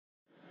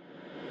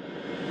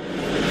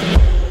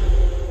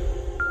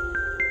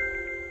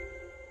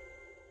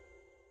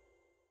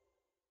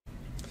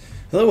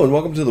Hello and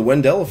welcome to the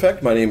Wendell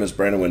Effect. My name is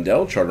Brandon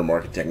Wendell, Charter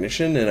Market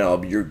Technician, and I'll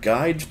be your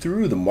guide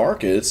through the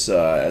markets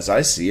as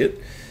I see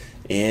it.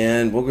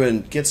 And we'll go ahead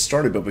and get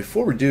started. But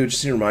before we do,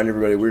 just to remind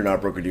everybody, we're not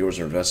broker-dealers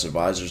or investment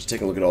advisors.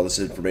 Take a look at all this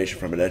information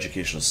from an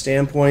educational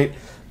standpoint. I'm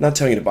not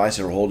telling you to buy,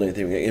 sell, or hold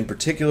anything in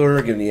particular,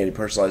 giving you any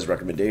personalized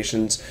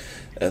recommendations.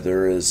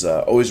 There is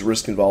always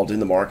risk involved in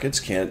the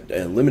markets. Can't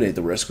eliminate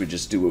the risk. We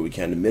just do what we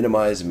can to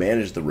minimize and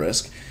manage the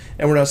risk.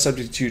 And we're not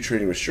subject to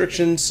trading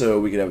restrictions, so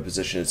we can have a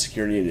position in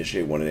security and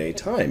initiate one at any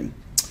time.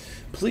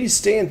 Please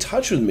stay in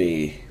touch with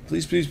me.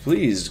 Please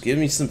give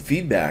me some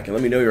feedback and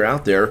let me know you're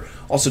out there.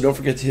 Also, don't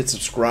forget to hit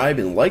subscribe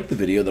and like the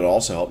video. That'll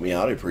also help me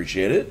out. I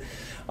appreciate it.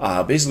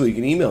 Basically, you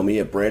can email me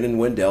at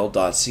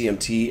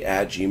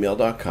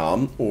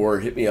brandonwendell.cmt@gmail.com or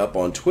hit me up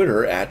on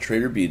Twitter at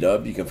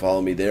TraderBW. You can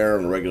follow me there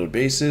on a regular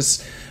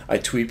basis. I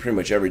tweet pretty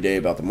much every day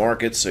about the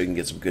markets, so you can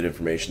get some good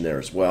information there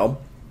as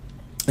well.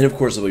 And of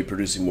course, I'll be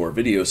producing more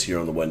videos here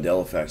on the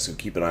Wendell Effect, so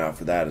keep an eye out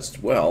for that as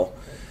well.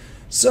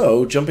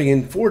 So, jumping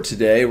in for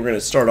today, we're going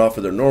to start off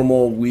with our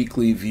normal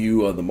weekly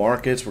view of the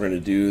markets. We're going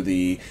to do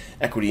the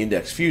equity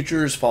index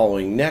futures,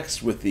 following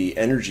next with the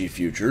energy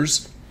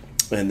futures.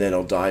 And then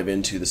I'll dive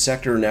into the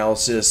sector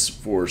analysis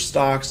for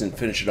stocks and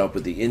finish it up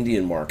with the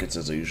Indian markets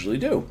as I usually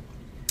do.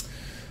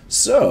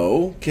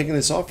 So, kicking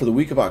this off for the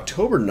week of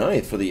October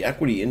 9th for the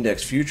equity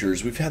index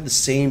futures, we've had the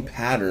same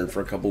pattern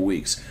for a couple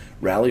weeks.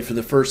 Rally for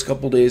the first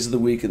couple days of the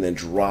week and then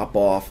drop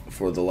off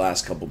for the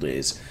last couple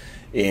days.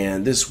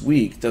 And this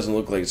week doesn't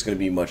look like it's going to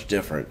be much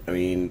different. I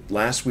mean,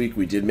 last week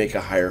we did make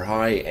a higher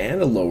high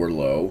and a lower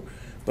low,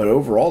 but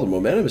overall the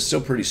momentum is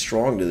still pretty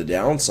strong to the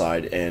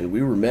downside, and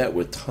we were met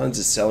with tons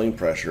of selling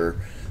pressure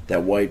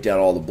that wiped out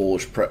all the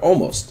bullish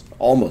almost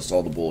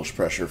all the bullish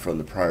pressure from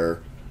the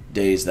prior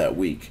days that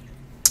week.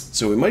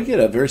 So we might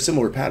get a very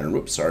similar pattern.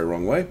 Whoops, sorry,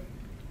 wrong way.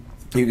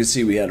 You can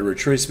see we had a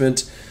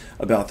retracement,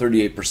 about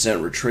 38%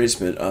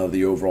 retracement of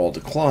the overall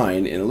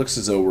decline, and it looks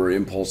as though we're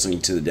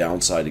impulsing to the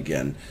downside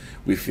again.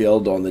 We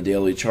failed on the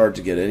daily chart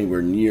to get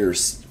anywhere near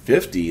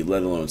 50,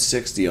 let alone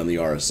 60 on the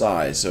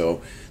RSI.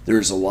 So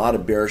there's a lot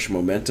of bearish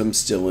momentum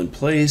still in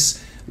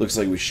place. Looks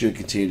like we should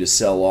continue to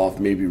sell off,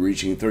 maybe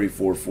reaching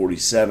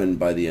 34.47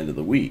 by the end of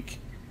the week.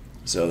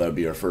 So that would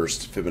be our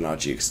first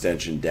Fibonacci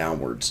extension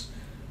downwards.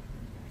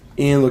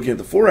 And looking at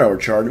the 4-hour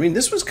chart, I mean,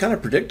 this was kind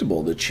of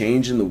predictable, the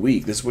change in the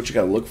week. This is what you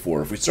got to look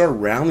for. If we start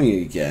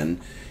rallying again,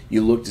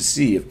 you look to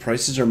see if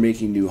prices are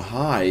making new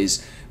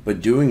highs,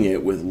 but doing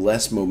it with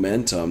less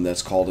momentum.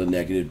 That's called a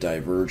negative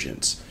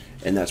divergence.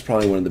 And that's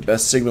probably one of the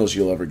best signals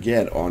you'll ever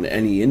get on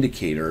any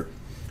indicator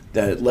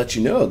that lets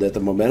you know that the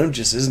momentum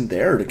just isn't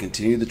there to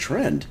continue the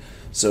trend.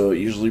 So it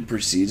usually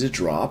precedes a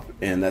drop,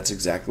 and that's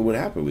exactly what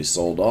happened. We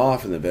sold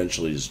off and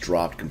eventually just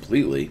dropped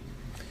completely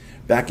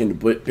back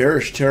into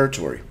bearish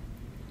territory.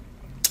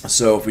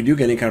 So if we do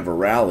get any kind of a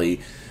rally,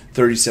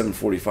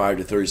 37.45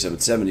 to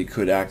 37.70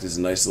 could act as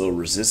a nice little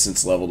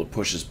resistance level to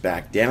push us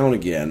back down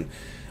again.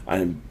 I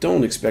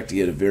don't expect to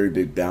get a very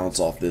big bounce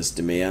off this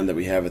demand that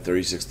we have at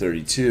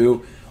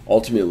 36.32.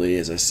 Ultimately,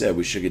 as I said,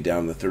 we should get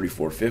down to the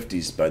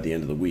 34.50s by the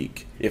end of the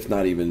week, if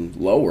not even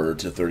lower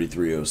to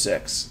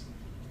 33.06.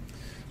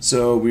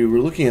 So we were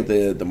looking at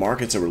the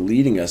markets that were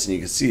leading us, and you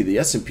can see the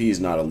S&P is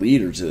not a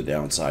leader to the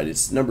downside.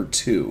 It's number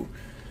 2.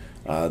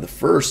 The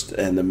first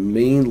and the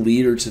main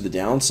leader to the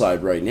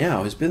downside right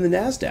now has been the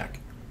NASDAQ.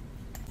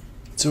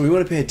 So we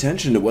want to pay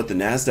attention to what the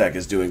NASDAQ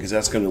is doing, because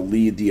that's going to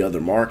lead the other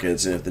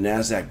markets. And if the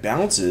NASDAQ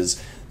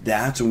bounces,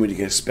 that's when we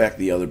can expect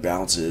the other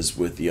bounces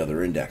with the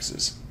other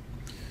indexes.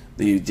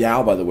 The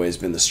Dow, by the way, has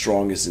been the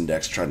strongest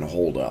index trying to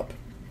hold up.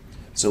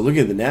 So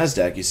looking at the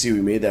NASDAQ, you see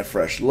we made that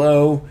fresh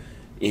low,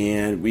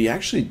 and we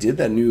actually did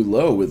that new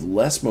low with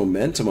less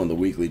momentum on the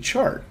weekly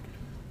chart.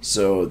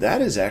 So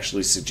that is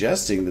actually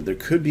suggesting that there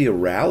could be a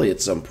rally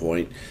at some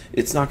point.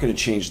 It's not going to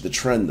change the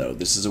trend, though.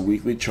 This is a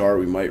weekly chart.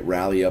 We might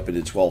rally up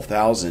into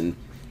 12,000,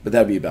 but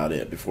that'd be about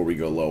it before we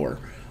go lower.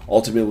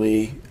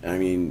 Ultimately, I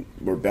mean,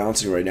 we're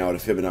bouncing right now at a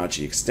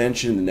Fibonacci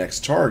extension. The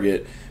next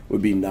target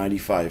would be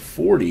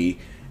 95.40,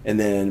 and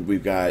then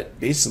we've got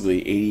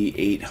basically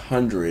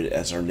 8,800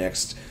 as our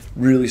next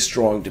really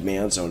strong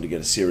demand zone to get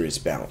a serious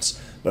bounce.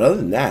 But other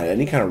than that,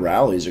 any kind of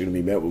rallies are going to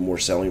be met with more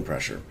selling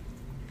pressure.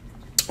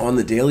 On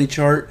the daily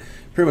chart,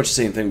 pretty much the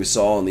same thing we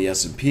saw on the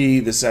S&P.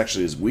 This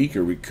actually is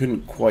weaker. We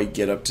couldn't quite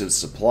get up to the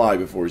supply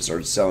before we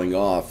started selling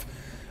off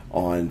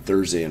on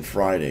Thursday and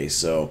Friday.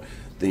 So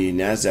the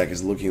NASDAQ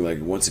is looking like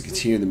it wants to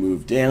continue to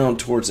move down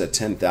towards that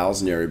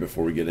 10,000 area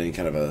before we get any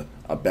kind of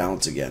a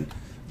bounce again.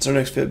 It's our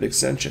next Fib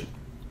extension.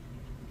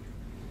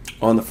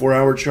 On the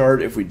 4-hour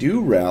chart, if we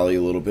do rally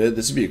a little bit,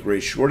 this would be a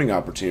great shorting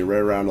opportunity right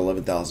around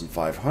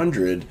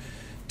 11,500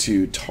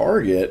 to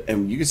target.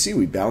 And you can see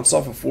we bounced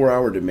off a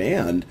 4-hour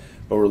demand,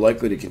 but we're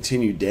likely to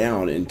continue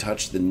down and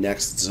touch the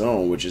next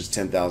zone, which is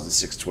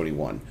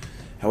 10,621.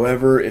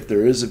 However, if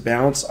there is a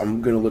bounce,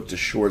 I'm going to look to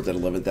short that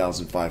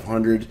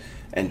 11,500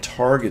 and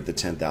target the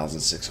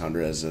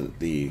 10,600 as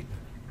the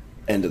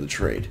end of the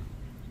trade.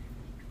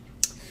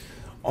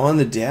 On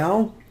the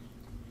Dow,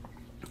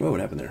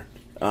 what happened there?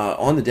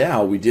 On the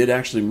Dow, we did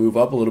actually move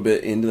up a little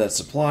bit into that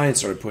supply and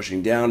started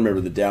pushing down.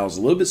 Remember, the Dow is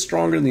a little bit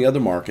stronger than the other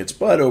markets,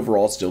 but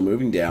overall still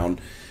moving down.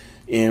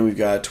 And we've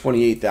got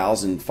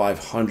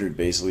 28,500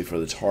 basically for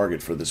the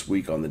target for this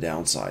week on the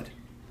downside.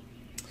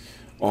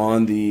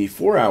 On the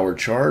 4-hour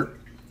chart,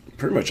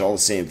 pretty much all the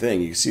same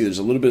thing. You can see there's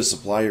a little bit of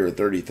supply here at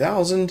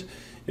 30,000.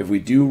 If we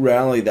do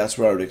rally, that's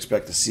what I would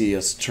expect to see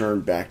us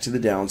turn back to the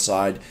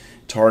downside,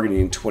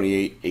 targeting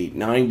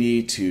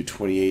 28,890 to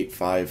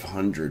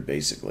 28,500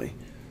 basically.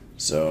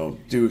 So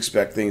do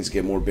expect things to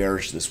get more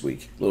bearish this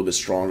week, a little bit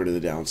stronger to the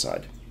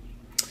downside.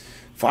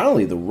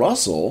 Finally, the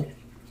Russell,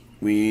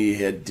 we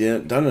had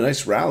done a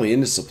nice rally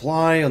into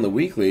supply on the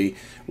weekly.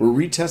 We're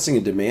retesting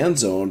a demand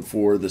zone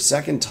for the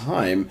second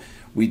time.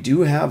 We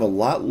do have a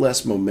lot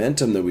less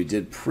momentum than we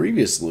did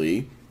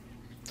previously,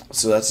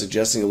 so that's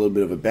suggesting a little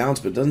bit of a bounce,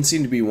 but it doesn't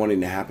seem to be wanting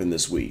to happen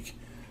this week.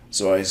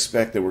 So I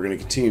expect that we're going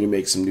to continue to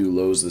make some new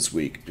lows this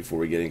week before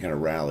we get any kind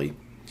of rally.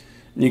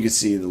 And you can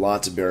see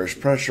lots of bearish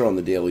pressure on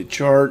the daily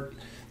chart.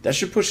 That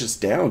should push us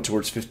down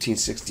towards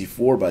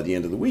 1564 by the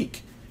end of the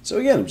week. So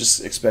again, I'm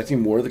just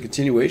expecting more of the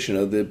continuation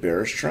of the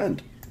bearish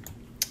trend.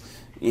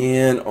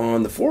 And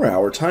on the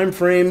 4-hour time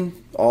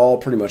frame, all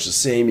pretty much the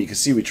same. You can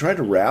see we tried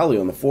to rally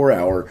on the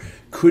 4-hour,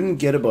 couldn't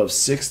get above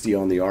 60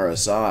 on the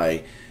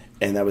RSI,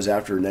 and that was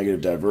after a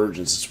negative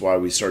divergence. That's why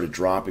we started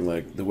dropping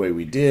like the way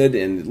we did,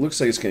 and it looks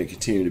like it's going to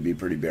continue to be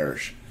pretty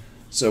bearish.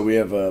 So we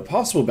have a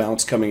possible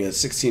bounce coming at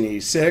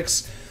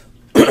 1686,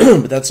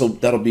 but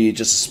that'll be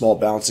just a small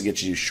bounce to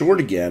get you short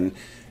again,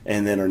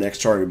 and then our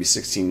next target will be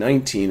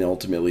 1619,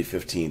 ultimately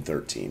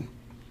 1513.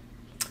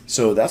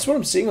 So that's what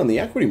I'm seeing on the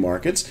equity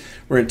markets.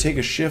 We're going to take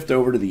a shift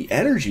over to the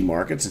energy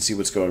markets and see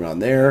what's going on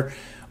there.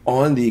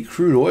 On the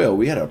crude oil,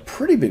 we had a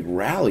pretty big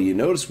rally. You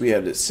notice we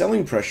had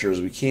selling pressure as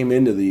we came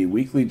into the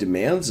weekly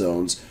demand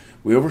zones.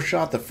 We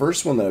overshot the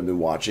first one that I've been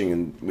watching,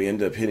 and we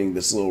ended up hitting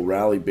this little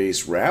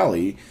rally-based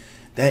rally.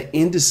 That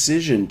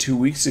indecision 2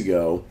 weeks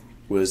ago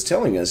was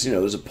telling us,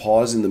 there's a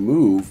pause in the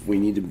move. We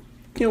need to,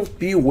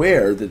 be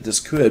aware that this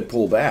could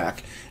pull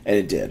back, and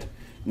it did.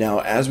 Now,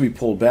 as we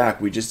pulled back,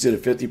 we just did a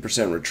 50%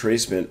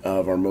 retracement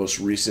of our most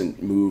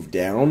recent move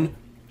down.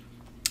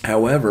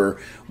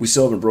 However, we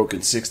still haven't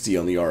broken 60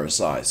 on the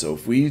RSI. So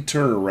if we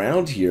turn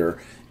around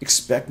here,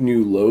 expect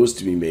new lows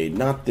to be made.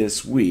 Not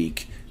this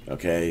week,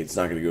 okay? It's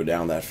not going to go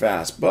down that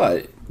fast.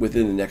 But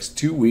within the next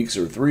 2 weeks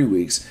or 3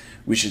 weeks,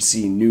 we should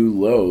see new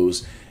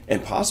lows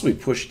and possibly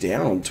push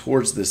down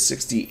towards the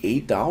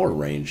 $68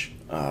 range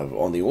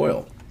on the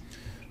oil.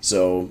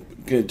 So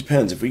it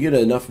depends. If we get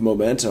enough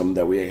momentum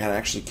that we can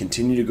actually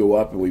continue to go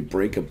up and we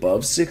break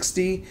above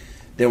 60,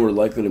 then we're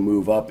likely to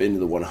move up into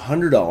the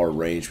 $100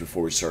 range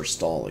before we start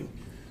stalling.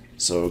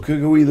 So it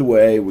could go either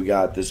way. We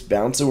got this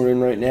bounce that we're in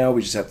right now.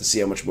 We just have to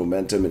see how much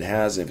momentum it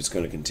has and if it's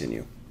going to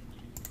continue.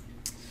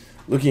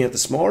 Looking at the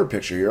smaller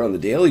picture here on the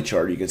daily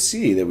chart, you can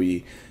see that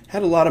we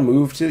had a lot of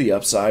move to the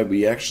upside.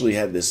 We actually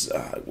had this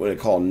what I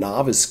call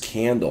novice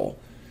candle.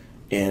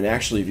 And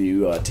actually, if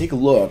you take a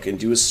look and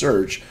do a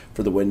search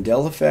for the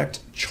Wendell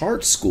Effect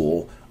Chart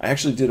School, I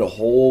actually did a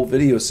whole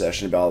video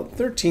session about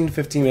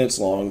 13-15 minutes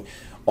long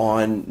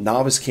on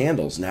novice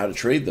candles and how to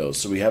trade those.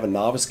 So we have a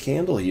novice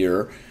candle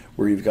here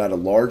where you've got a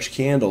large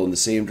candle in the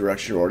same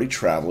direction you're already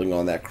traveling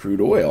on that crude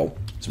oil.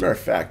 As a matter of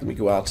fact, let me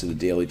go out to the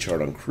daily chart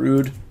on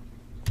crude.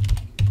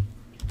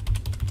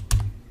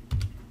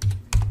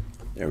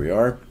 There we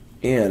are.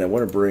 And I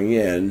want to bring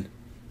in,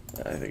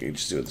 I think I can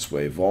just do it this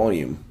way,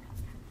 volume.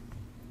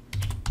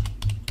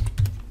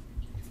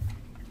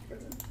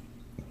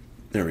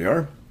 There we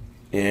are.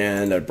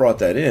 And I brought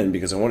that in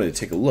because I wanted to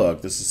take a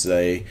look. This is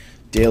a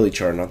daily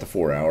chart, not the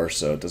 4-hour,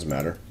 so it doesn't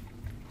matter.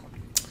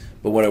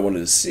 But what I wanted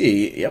to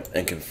see,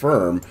 and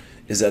confirm,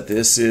 is that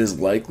this is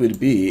likely to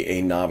be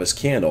a novice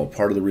candle.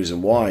 Part of the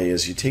reason why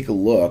is you take a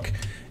look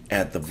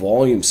at the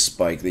volume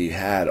spike that you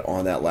had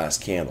on that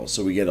last candle.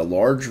 So we get a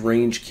large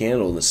range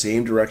candle in the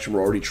same direction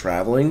we're already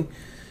traveling,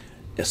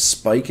 a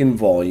spike in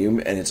volume,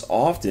 and it's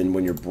often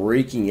when you're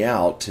breaking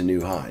out to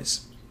new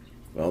highs.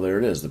 Well, there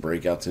it is, the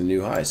breakout to the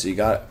new high. So you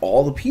got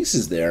all the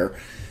pieces there.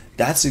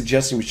 That's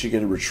suggesting we should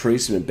get a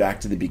retracement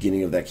back to the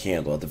beginning of that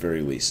candle at the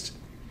very least.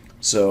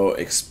 So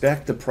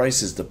expect the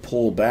prices to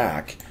pull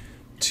back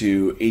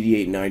to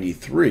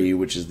 88.93,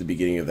 which is the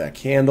beginning of that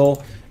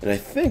candle. And I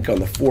think on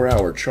the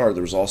 4-hour chart,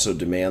 there was also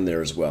demand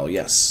there as well.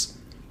 Yes,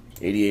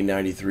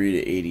 88.93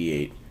 to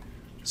 88.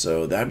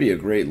 So that'd be a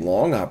great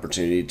long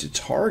opportunity to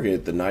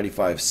target the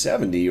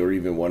 95.70 or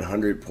even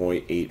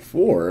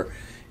 100.84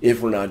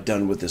 if we're not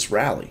done with this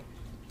rally.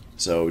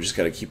 So we just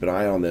got to keep an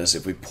eye on this.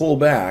 If we pull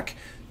back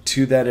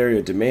to that area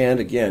of demand,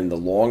 again, the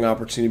long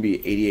opportunity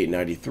be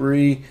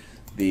 88.93.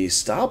 The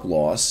stop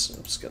loss,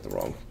 oops, got the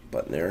wrong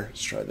button there.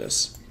 Let's try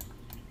this.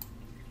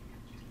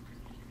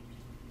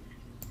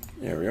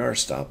 There we are,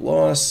 stop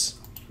loss.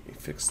 Let me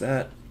fix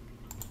that.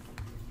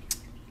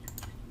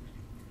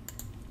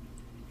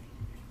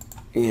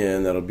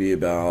 And that'll be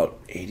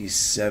about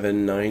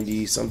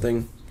 87.90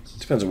 something.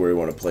 Depends on where you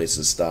want to place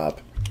the stop.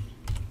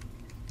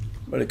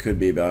 But it could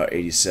be about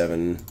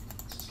 87.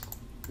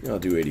 I'll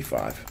do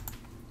 85.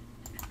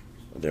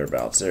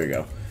 thereabouts. There you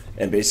go.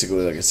 And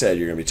basically, like I said,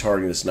 you're going to be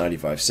targeting this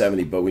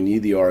 95.70, but we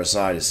need the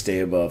RSI to stay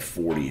above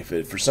 40. If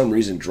it, for some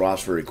reason,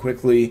 drops very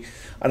quickly,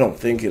 I don't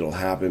think it'll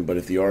happen, but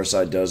if the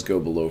RSI does go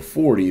below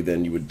 40,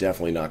 then you would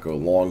definitely not go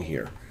long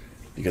here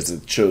because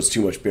it shows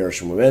too much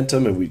bearish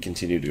momentum and we'd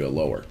continue to go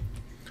lower.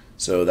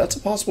 So that's a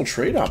possible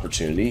trade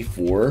opportunity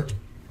for,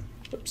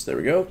 oops, there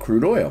we go,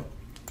 crude oil.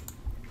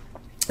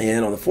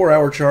 And on the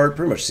 4-hour chart,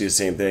 pretty much see the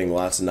same thing.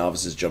 Lots of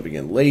novices jumping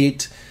in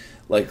late,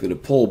 likely to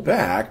pull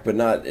back, but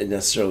not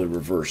necessarily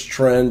reverse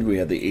trend. We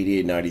had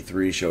the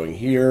 88.93 showing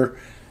here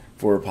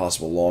for a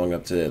possible long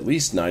up to at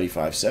least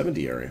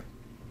 95.70 area.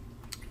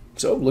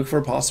 So look for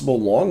a possible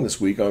long this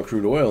week on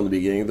crude oil in the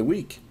beginning of the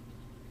week.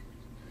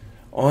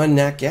 On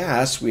nat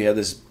gas, we had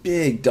this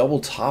big double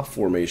top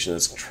formation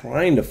that's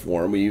trying to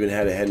form. We even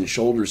had a head and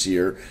shoulders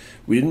here.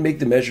 We didn't make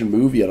the measured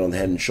move yet on the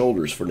head and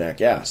shoulders for nat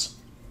gas.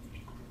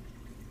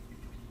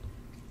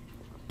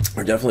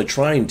 We're definitely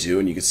trying to,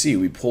 and you can see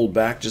we pulled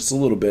back just a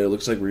little bit. It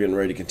looks like we're getting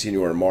ready to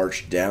continue our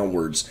march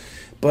downwards,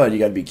 but you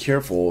got to be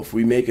careful. If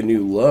we make a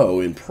new low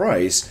in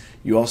price,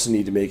 you also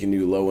need to make a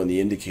new low on the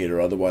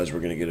indicator, otherwise we're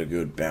going to get a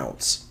good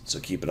bounce.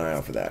 So keep an eye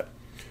out for that.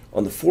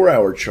 On the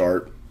 4-hour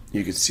chart,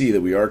 you can see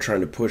that we are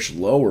trying to push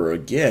lower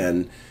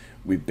again.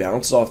 We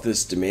bounced off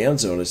this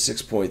demand zone at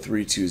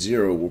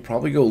 6.320. We'll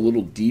probably go a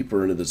little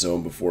deeper into the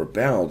zone before it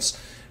bounce,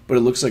 but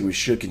it looks like we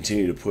should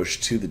continue to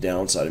push to the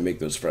downside and make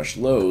those fresh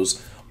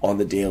lows on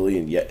the daily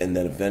and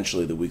then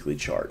eventually the weekly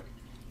chart.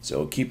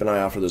 So keep an eye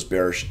out for those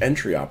bearish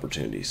entry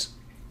opportunities.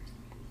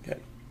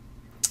 Okay.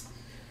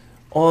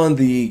 On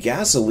the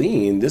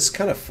gasoline, this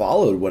kind of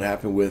followed what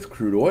happened with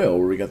crude oil,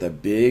 where we got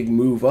that big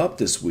move up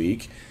this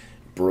week,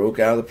 broke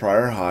out of the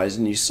prior highs,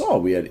 and you saw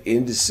we had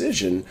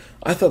indecision.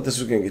 I thought this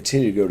was going to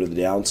continue to go to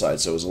the downside,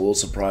 so I was a little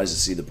surprised to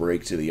see the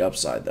break to the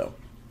upside though.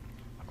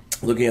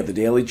 Looking at the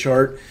daily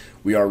chart,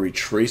 we are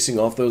retracing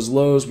off those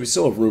lows. We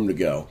still have room to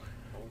go.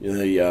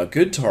 The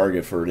good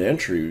target for an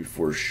entry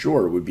for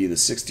sure would be the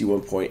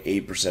 61.8%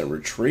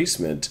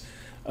 retracement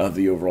of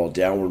the overall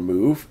downward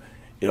move.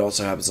 It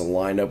also happens to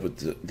line up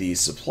with the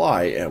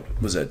supply. It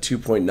was at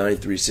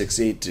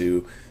 2.9368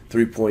 to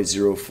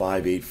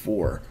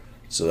 3.0584.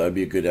 So that would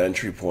be a good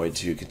entry point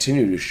to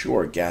continue to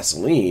short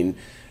gasoline.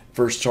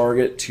 First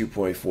target,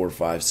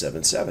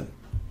 2.4577.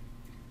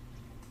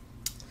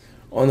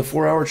 On the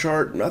 4-hour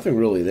chart, nothing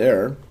really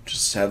there.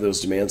 Just have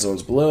those demand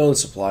zones below and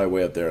supply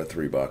way up there at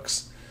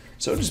 $3.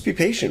 So just be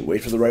patient,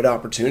 wait for the right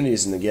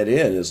opportunities and to get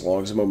in as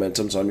long as the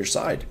momentum's on your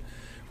side.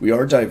 We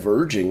are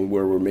diverging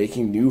where we're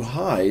making new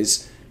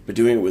highs, but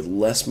doing it with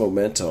less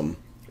momentum,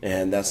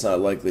 and that's not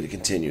likely to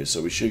continue.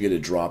 So we should get a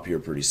drop here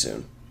pretty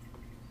soon.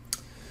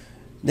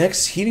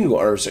 Next, heating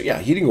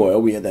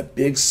oil, we had that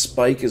big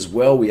spike as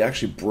well. We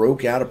actually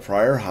broke out of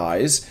prior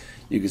highs.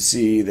 You can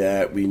see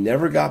that we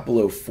never got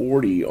below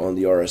 40 on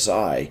the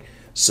RSI,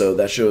 so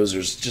that shows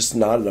there's just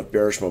not enough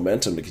bearish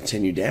momentum to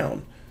continue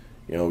down.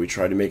 You know, we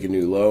tried to make a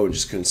new low and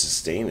just couldn't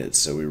sustain it,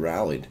 so we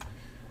rallied.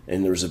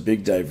 And there was a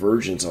big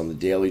divergence on the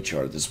daily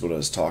chart. This is what I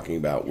was talking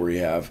about, where you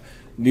have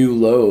new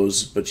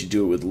lows, but you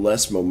do it with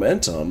less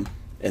momentum,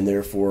 and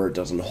therefore it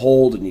doesn't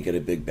hold, and you get a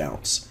big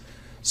bounce.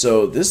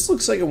 So this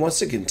looks like it wants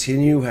to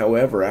continue.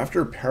 However, after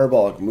a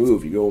parabolic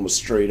move, you go almost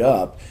straight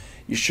up,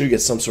 you should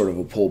get some sort of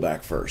a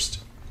pullback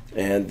first.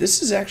 And this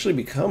has actually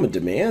become a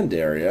demand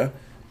area.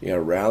 You know,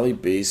 rally,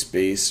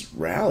 base,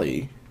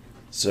 rally.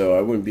 So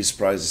I wouldn't be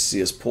surprised to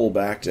see us pull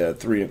back to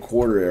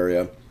 3.25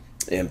 area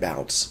and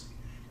bounce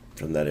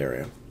from that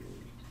area.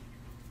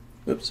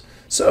 Oops.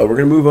 So we're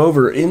going to move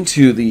over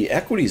into the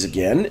equities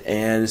again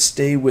and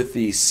stay with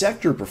the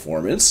sector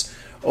performance.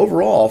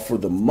 Overall, for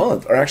the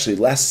month, or actually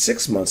last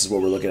 6 months is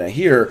what we're looking at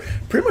here,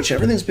 pretty much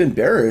everything's been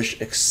bearish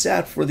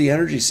except for the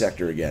energy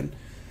sector again.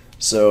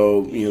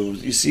 So, you know,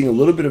 you're seeing a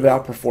little bit of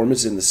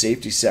outperformance in the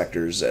safety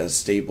sectors as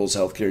staples,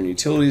 healthcare, and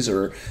utilities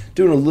are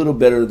doing a little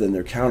better than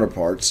their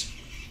counterparts.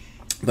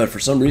 But for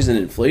some reason,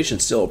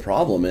 inflation's still a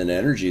problem and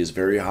energy is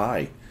very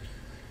high.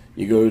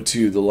 You go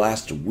to the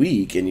last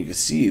week and you can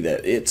see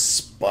that it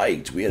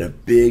spiked. We had a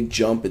big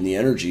jump in the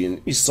energy,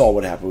 and you saw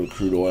what happened with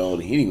crude oil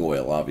and heating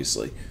oil,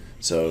 obviously.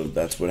 So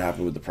that's what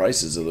happened with the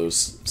prices of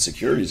those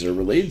securities that are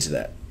related to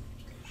that.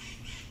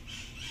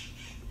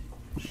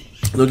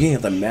 Looking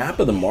at the map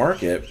of the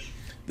market,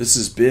 this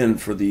has been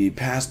for the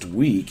past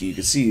week. You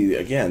can see,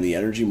 again, the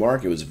energy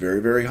market was very,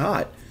 very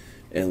hot.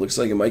 And it looks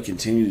like it might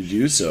continue to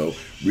do so.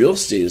 Real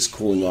estate is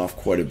cooling off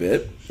quite a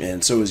bit,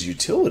 and so is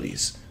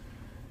utilities.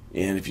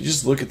 And if you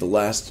just look at the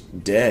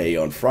last day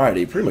on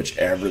Friday, pretty much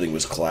everything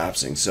was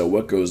collapsing. So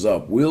what goes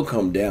up will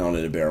come down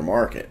in a bear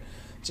market.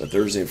 So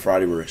Thursday and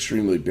Friday were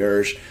extremely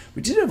bearish.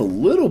 We did have a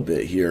little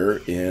bit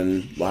here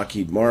in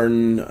Lockheed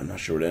Martin. I'm not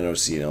sure what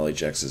NOC and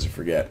LHX is, I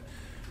forget.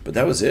 But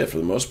that was it. For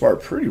the most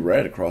part, pretty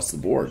red across the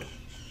board.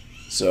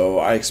 So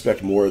I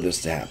expect more of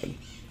this to happen.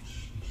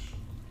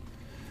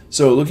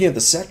 So looking at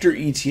the sector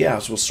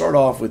ETFs, we'll start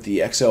off with the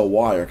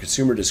XLY, our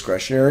consumer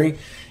discretionary.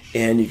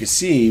 And you can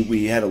see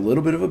we had a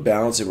little bit of a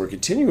bounce, and we're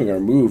continuing our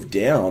move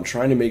down,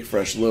 trying to make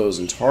fresh lows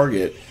and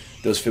target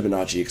those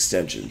Fibonacci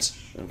extensions.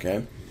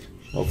 Okay.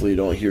 Hopefully you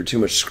don't hear too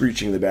much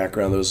screeching in the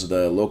background. Those are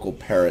the local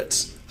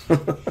parrots.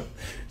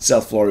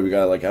 South Florida, we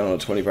got like, I don't know,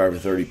 25 or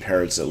 30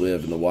 parrots that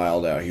live in the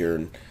wild out here,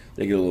 and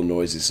they get a little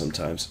noisy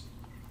sometimes.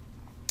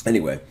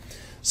 Anyway,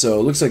 so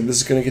it looks like this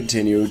is going to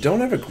continue.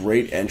 Don't have a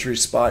great entry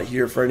spot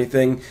here for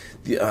anything.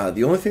 The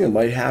only thing that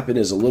might happen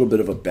is a little bit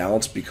of a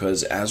bounce,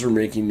 because as we're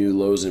making new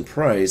lows in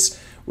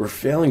price, we're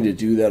failing to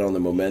do that on the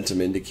momentum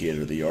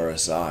indicator, the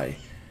RSI,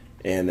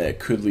 and that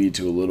could lead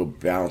to a little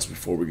bounce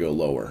before we go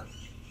lower.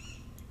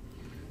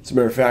 As a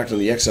matter of fact, on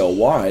the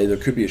XLY, there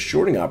could be a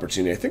shorting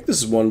opportunity. I think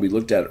this is one we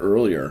looked at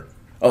earlier.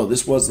 Oh,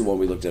 this was the one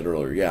we looked at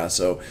earlier. Yeah,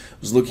 so I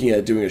was looking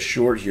at doing a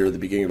short here at the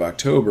beginning of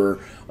October.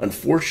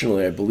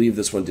 Unfortunately, I believe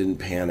this one didn't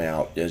pan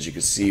out. As you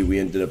can see, we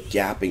ended up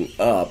gapping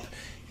up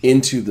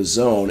into the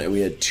zone, and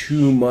we had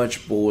too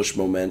much bullish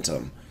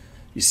momentum.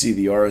 You see,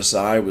 the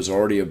RSI was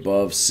already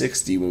above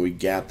 60 when we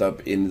gapped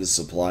up into the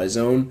supply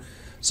zone.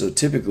 So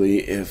typically,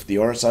 if the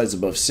RSI is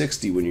above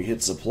 60 when you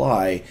hit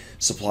supply,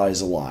 supply is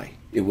a lie.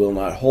 It will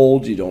not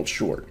hold, you don't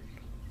short.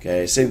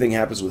 Okay, same thing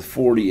happens with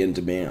 40 in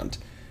demand.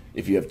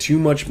 If you have too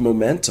much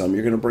momentum,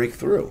 you're going to break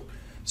through.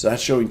 So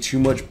that's showing too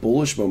much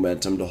bullish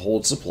momentum to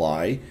hold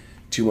supply.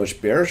 Too much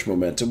bearish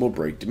momentum will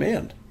break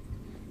demand.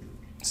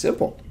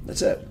 Simple.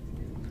 That's it.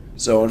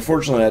 So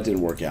unfortunately, that didn't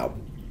work out.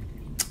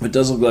 It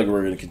does look like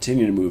we're going to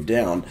continue to move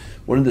down.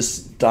 One of the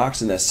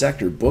stocks in that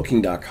sector,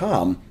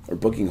 Booking.com, or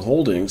Booking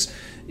Holdings,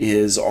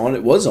 was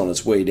on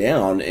its way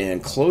down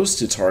and close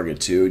to target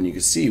 2. And you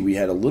can see we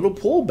had a little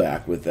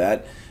pullback with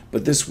that.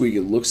 But this week,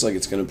 it looks like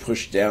it's going to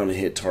push down and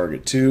hit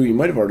target 2. You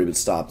might have already been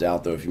stopped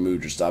out, though, if you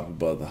moved your stop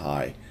above the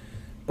high.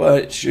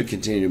 But it should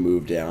continue to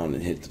move down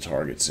and hit the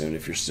target soon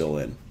if you're still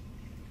in.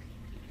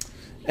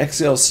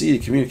 XLC, the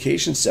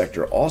communication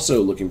sector,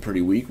 also looking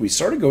pretty weak. We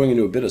started going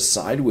into a bit of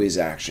sideways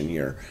action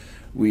here.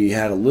 We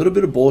had a little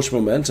bit of bullish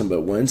momentum,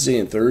 but Wednesday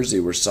and Thursday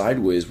were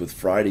sideways, with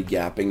Friday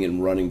gapping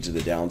and running to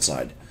the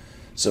downside.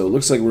 So it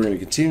looks like we're going to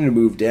continue to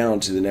move down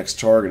to the next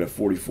target of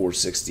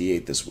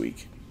 44.68 this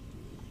week.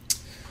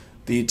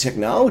 The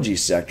technology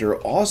sector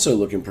also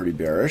looking pretty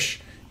bearish.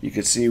 You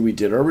can see we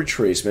did our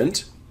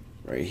retracement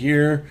right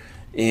here.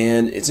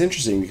 And it's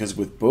interesting because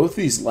with both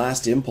these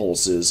last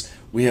impulses,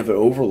 we have an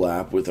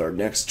overlap with our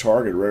next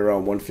target right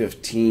around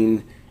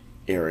 115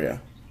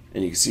 area.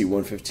 And you can see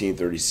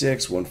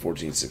 115.36,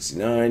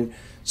 114.69.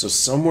 So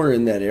somewhere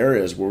in that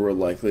area is where we're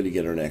likely to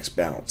get our next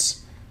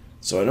bounce.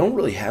 So I don't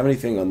really have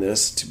anything on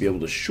this to be able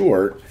to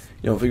short.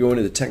 If we go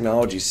into the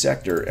technology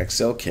sector,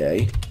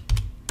 XLK,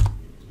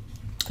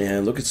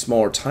 and look at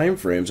smaller time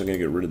frames, I'm going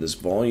to get rid of this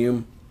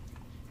volume.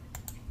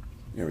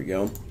 There we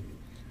go.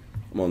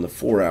 I'm on the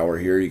 4-hour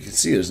here. You can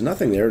see there's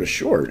nothing there to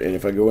short. And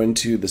if I go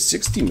into the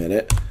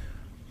 60-minute,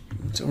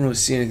 I don't really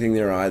see anything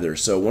there either.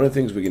 So one of the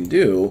things we can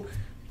do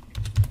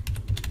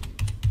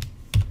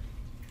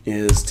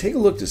is take a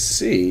look to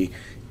see,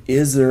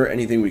 is there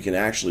anything we can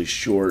actually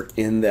short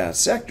in that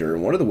sector?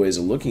 And one of the ways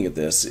of looking at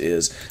this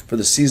is for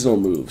the seasonal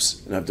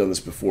moves. And I've done this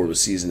before with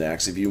Season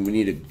X. If you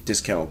need a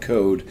discount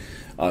code,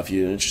 if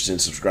you're interested in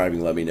subscribing,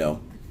 let me know.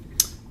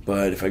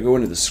 But if I go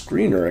into the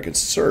screener, I can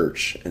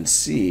search and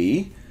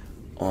see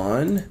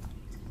on,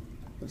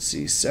 let's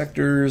see,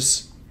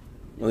 sectors.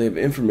 Well, they have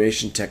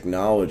information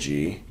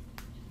technology.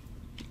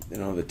 They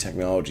don't have the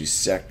technology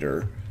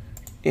sector.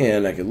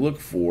 And I could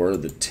look for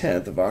the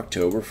 10th of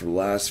October for the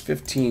last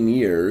 15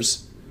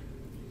 years.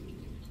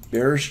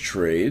 Bearish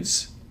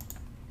trades.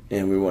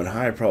 And we want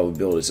high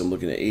probabilities. I'm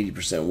looking at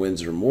 80%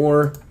 wins or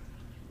more.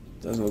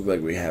 Doesn't look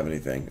like we have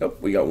anything. Oh,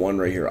 we got one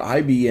right here.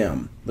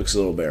 IBM looks a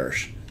little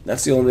bearish.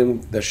 That's the only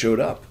thing that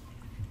showed up.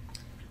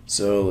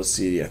 So let's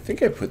see. I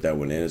think I put that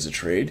one in as a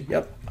trade.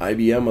 Yep,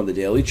 IBM on the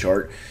daily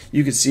chart.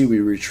 You can see we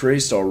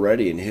retraced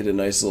already and hit a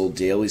nice little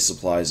daily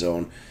supply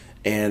zone.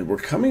 And we're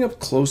coming up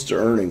close to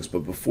earnings. But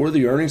before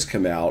the earnings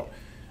come out,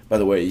 by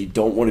the way, you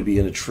don't want to be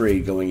in a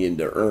trade going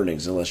into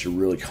earnings unless you're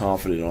really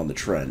confident on the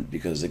trend,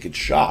 because it could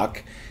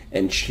shock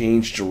and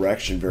change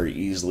direction very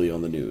easily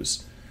on the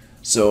news.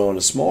 So on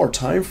a smaller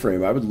time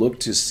frame, I would look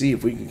to see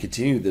if we can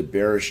continue the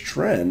bearish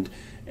trend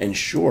and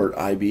short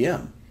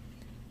IBM.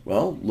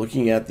 Well,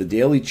 looking at the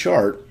daily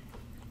chart,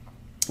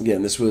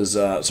 again, this was,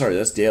 sorry,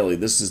 that's daily.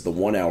 This is the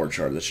 1-hour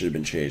chart. That should have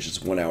been changed. It's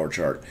a 1-hour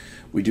chart.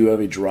 We do have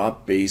a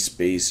drop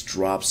base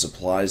drop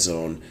supply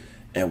zone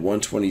at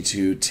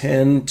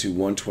 122.10 to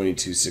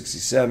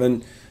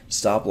 122.67.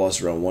 Stop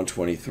loss around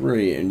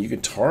 123, and you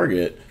can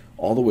target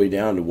all the way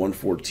down to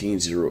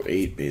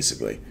 114.08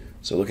 basically.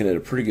 So looking at a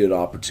pretty good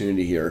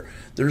opportunity here.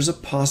 There's a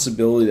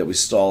possibility that we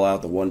stall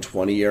out the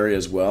 120 area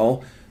as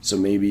well. So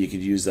maybe you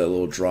could use that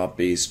little drop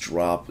base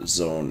drop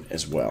zone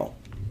as well.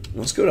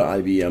 Let's go to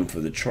IBM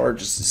for the chart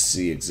just to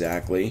see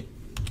exactly.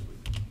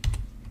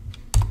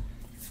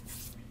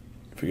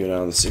 If we go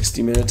down the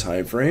 60-minute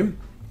time frame,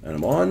 and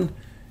I'm on.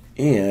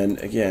 And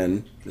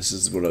again, this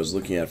is what I was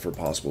looking at for a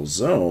possible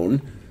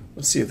zone.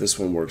 Let's see if this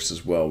one works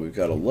as well. We've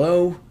got a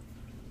low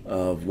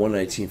of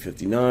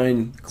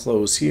 119.59,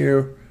 close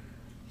here.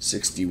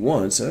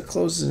 61, so that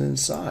closes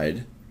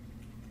inside,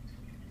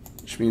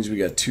 which means we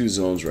got two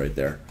zones right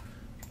there.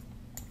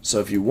 So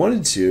if you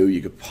wanted to,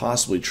 you could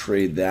possibly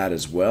trade that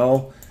as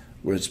well,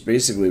 where it's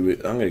basically,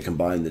 I'm going to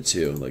combine the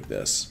two like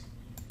this.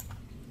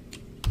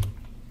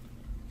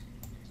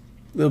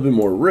 A little bit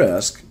more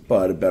risk,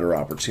 but a better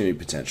opportunity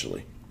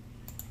potentially.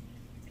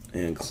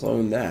 And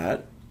clone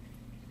that.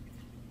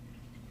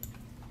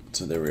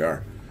 So there we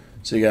are.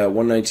 So you got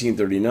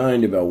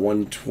 119.39 to about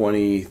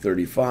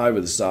 120.35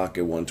 with the stock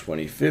at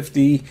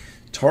 120.50,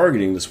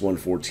 targeting this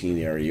 114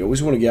 area. You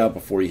always want to get out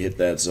before you hit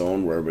that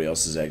zone where everybody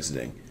else is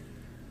exiting.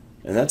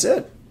 And that's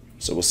it.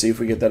 So we'll see if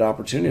we get that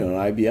opportunity on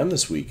IBM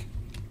this week.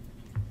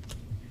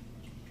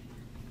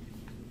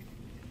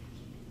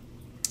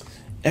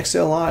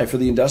 XLI for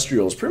the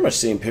industrials, pretty much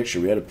same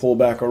picture. We had a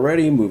pullback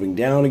already, moving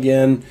down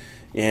again,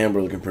 and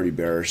we're looking pretty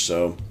bearish.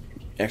 So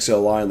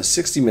XLI on the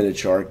 60-minute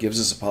chart gives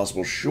us a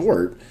possible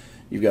short.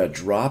 You've got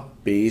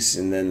drop, base,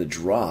 and then the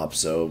drop.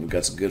 So we've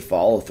got some good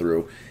follow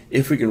through.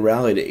 If we can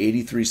rally to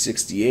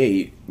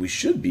 83.68, we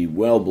should be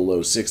well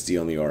below 60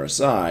 on the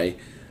RSI.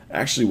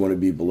 Actually want to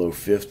be below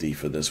 50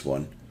 for this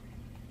one.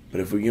 But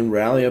if we can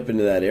rally up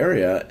into that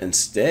area and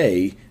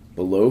stay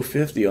below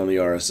 50 on the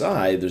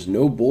RSI, there's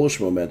no bullish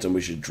momentum.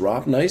 We should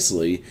drop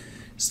nicely.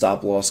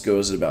 Stop loss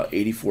goes at about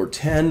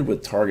 84.10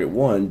 with target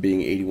 1 being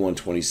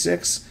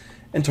 81.26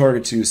 and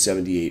target 2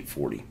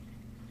 78.40.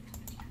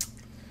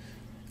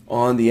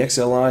 On the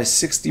XLI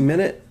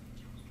 60-minute,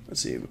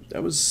 let's see,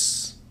 that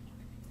was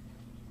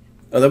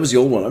the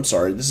old one. I'm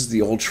sorry. This is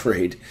the old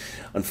trade.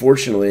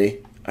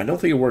 Unfortunately, I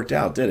don't think it worked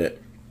out, did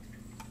it?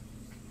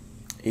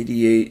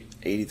 88,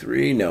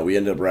 83. No, we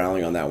ended up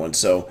rallying on that one.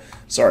 So,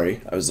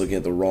 sorry, I was looking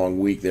at the wrong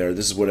week there.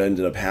 This is what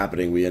ended up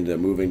happening. We ended up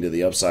moving to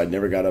the upside.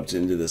 Never got up to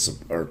into this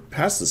or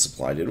past the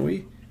supply, didn't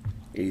we?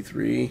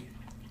 83.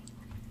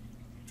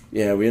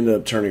 Yeah, we ended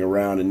up turning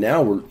around, and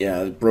now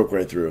it broke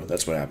right through.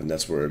 That's what happened.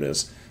 That's where it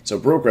is. So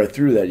it broke right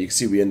through that. You can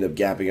see we ended up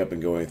gapping up and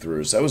going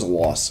through. So that was a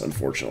loss,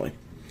 unfortunately.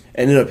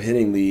 Ended up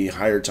hitting the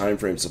higher time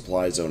frame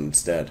supply zone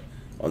instead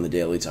on the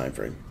daily time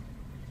frame.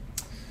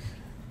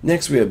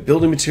 Next, we have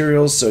building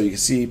materials. So you can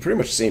see pretty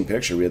much the same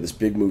picture. We had this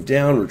big move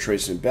down,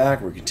 retracement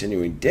back. We're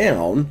continuing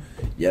down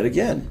yet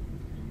again.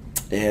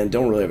 And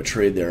don't really have a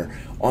trade there.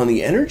 On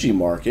the energy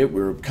market,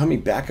 we're coming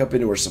back up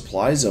into our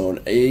supply zone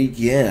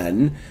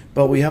again,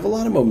 but we have a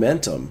lot of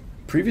momentum.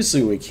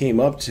 Previously, when we came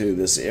up to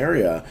this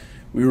area,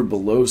 we were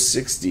below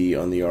 60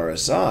 on the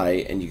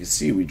RSI, and you can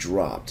see we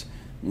dropped.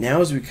 Now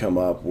as we come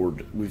up,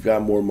 we've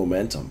got more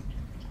momentum.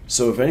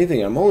 So if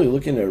anything, I'm only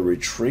looking at a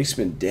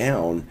retracement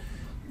down.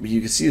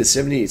 You can see the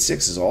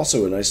 78.6 is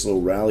also a nice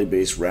little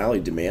rally-based rally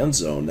demand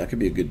zone. That could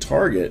be a good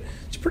target.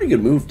 It's a pretty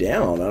good move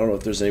down. I don't know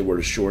if there's anywhere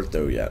to short,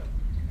 though, yet.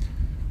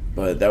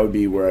 But that would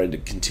be where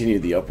I'd continue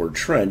the upward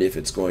trend if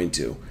it's going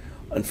to.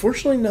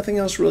 Unfortunately, nothing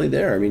else really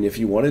there. I mean, if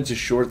you wanted to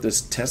short this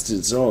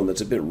tested zone,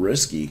 that's a bit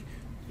risky.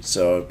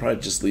 So I'd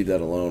probably just leave that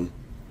alone.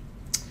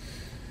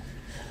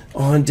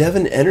 On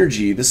Devon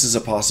Energy, this is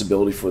a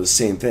possibility for the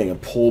same thing. A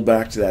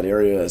pullback to that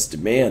area as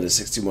demand is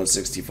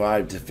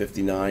 61.65 to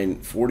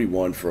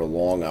 59.41 for a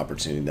long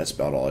opportunity. That's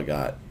about all I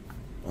got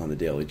on the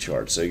daily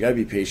chart. So you got to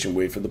be patient,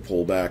 wait for the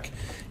pullback.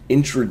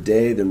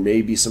 Intraday, there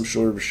may be some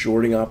sort of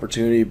shorting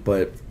opportunity,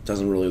 but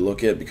doesn't really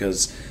look it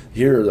because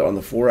here on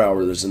the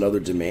 4-hour, there's another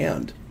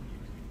demand.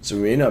 So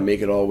we may not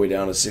make it all the way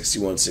down to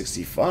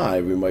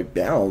 61.65. We might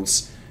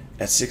bounce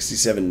at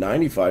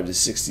 67.95 to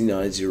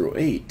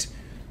 69.08.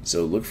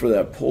 So look for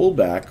that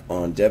pullback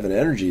on Devon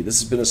Energy.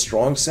 This has been a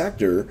strong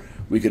sector.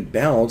 We could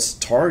bounce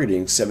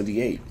targeting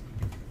 78.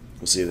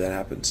 We'll see if that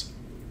happens.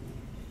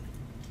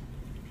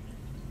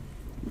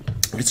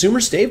 Consumer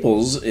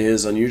staples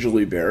is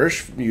unusually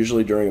bearish.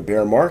 Usually during a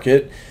bear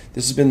market,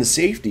 this has been the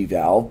safety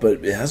valve,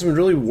 but it hasn't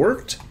really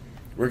worked.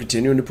 We're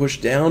continuing to push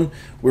down.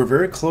 We're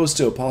very close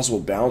to a possible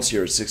bounce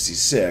here at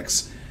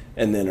 66,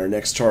 and then our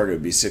next target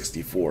would be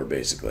 64,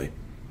 basically.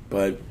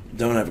 But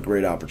don't have a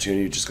great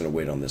opportunity. Just going to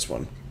wait on this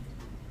one.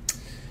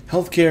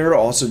 Healthcare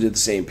also did the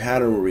same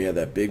pattern where we had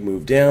that big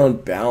move down,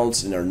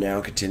 bounce, and are now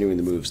continuing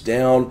the moves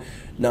down.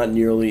 Not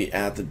nearly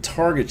at the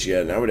targets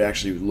yet, and I would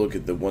actually look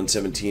at the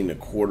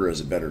 117.25 as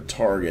a better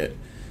target.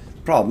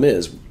 The problem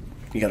is,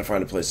 you got to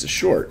find a place to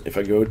short. If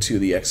I go to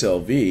the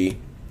XLV,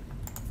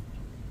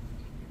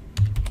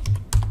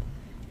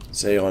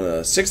 say on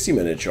a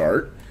 60-minute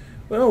chart,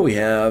 well, we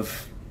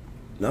have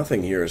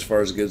nothing here as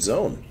far as a good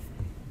zone.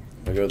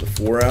 If I go to the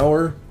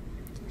 4-hour,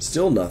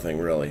 still nothing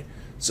really.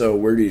 So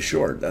where do you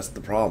short? That's the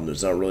problem.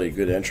 There's not really a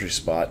good entry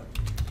spot.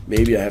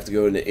 Maybe I have to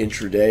go into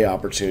intraday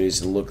opportunities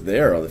and look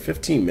there on the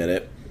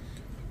 15-minute.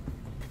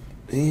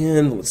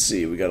 And let's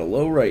see, we got a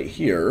low right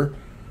here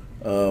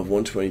of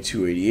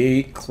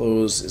 122.88.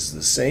 Close is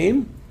the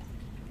same.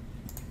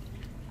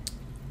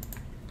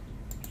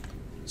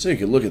 So you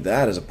can look at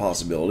that as a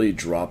possibility.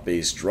 Drop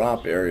base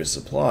drop area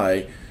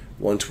supply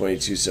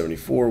 122.74,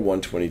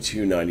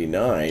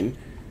 122.99.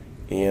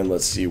 And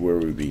let's see where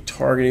we'd be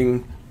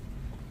targeting.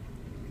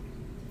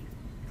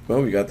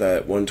 Well, we got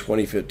that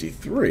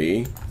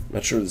 120.53.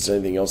 Not sure if there's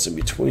anything else in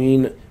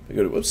between. If I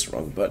go to, whoops,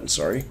 wrong button,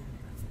 sorry.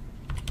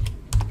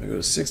 If I go to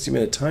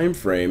 60-minute time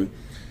frame,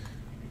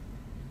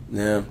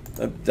 Yeah,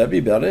 that'd be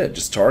about it.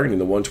 Just targeting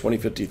the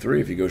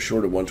 120.53 if you go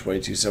short at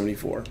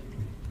 122.74.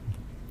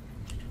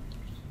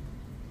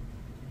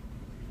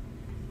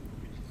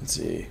 Let's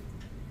see.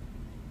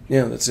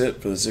 Yeah, that's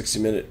it for the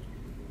 60-minute.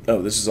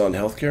 Oh, this is on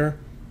healthcare?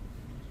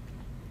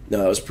 No,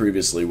 that was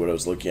previously what I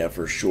was looking at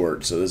for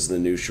short. So this is the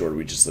new short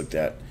we just looked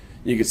at.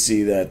 You can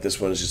see that this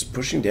one is just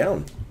pushing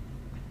down.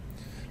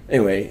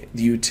 Anyway,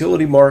 the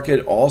utility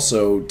market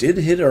also did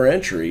hit our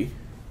entry.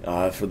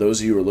 For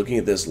those of you who were looking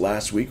at this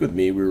last week with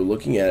me, we were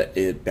looking at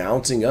it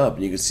bouncing up.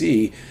 And you can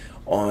see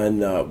on,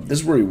 this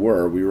is where we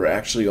were. We were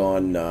actually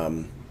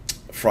on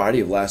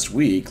Friday of last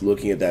week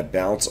looking at that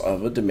bounce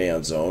of a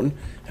demand zone.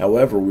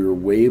 However, we were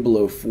way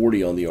below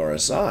 40 on the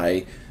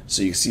RSI.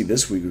 So you can see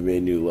this week we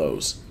made new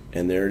lows.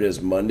 And there it is,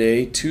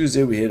 Monday.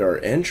 Tuesday we hit our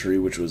entry,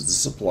 which was the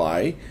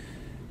supply.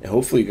 And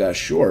hopefully you got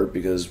short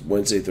because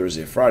Wednesday,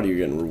 Thursday, Friday you're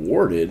getting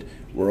rewarded.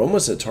 We're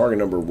almost at target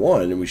number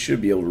 1, and we should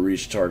be able to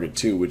reach target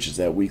 2, which is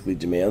that weekly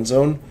demand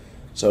zone.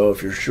 So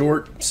if you're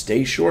short,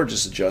 stay short.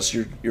 Just adjust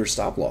your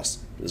stop loss.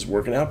 This is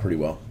working out pretty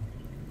well.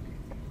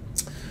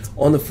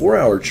 On the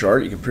 4-hour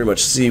chart, you can pretty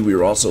much see we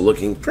were also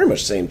looking pretty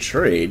much same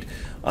trade.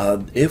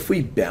 If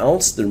we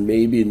bounce, there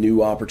may be a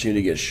new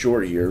opportunity to get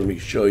short here. Let me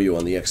show you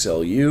on the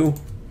XLU.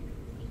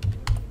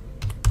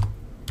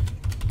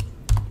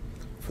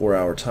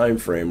 4-hour time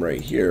frame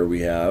right here,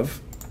 we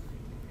have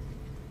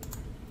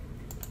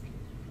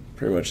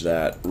pretty much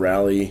that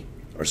rally,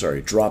 or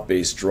sorry,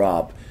 drop-based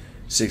drop,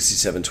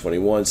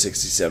 67.21,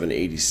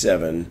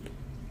 67.87.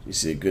 You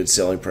see a good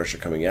selling pressure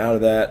coming out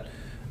of that.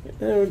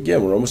 And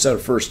again, we're almost at a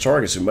first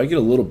target, so we might get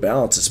a little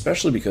balance,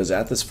 especially because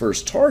at this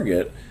first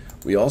target,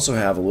 we also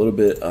have a little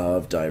bit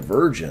of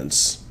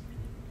divergence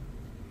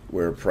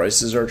where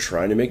prices are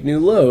trying to make new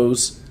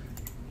lows.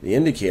 The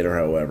indicator,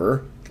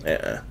 however,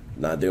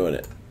 not doing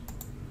it.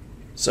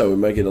 So we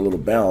might get a little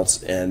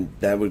bounce, and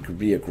that would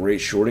be a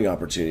great shorting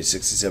opportunity.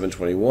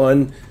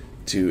 67.21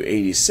 to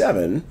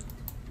 87. Let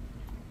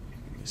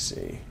me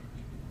see.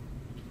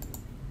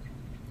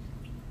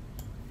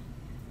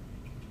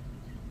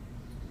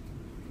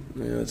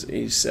 Yeah, that's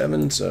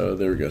 87. So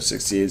there we go.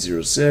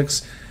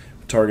 68.06.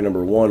 Target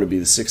number 1 would be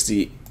the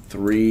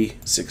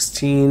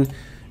 63.16,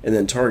 and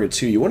then target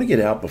 2. You want to get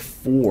out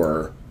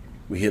before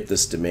we hit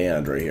this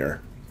demand right here.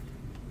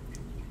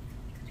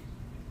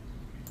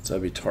 So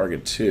that'd be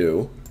target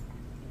 2,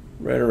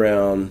 right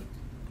around,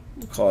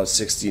 we'll call it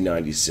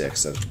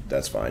 60.96.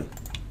 That's fine.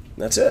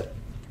 That's it.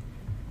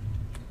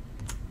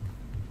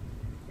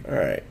 All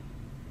right.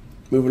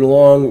 Moving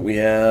along, we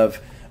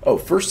have,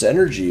 First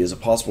Energy is a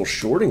possible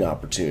shorting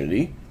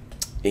opportunity.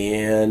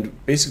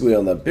 And basically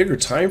on the bigger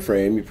time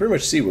frame, you pretty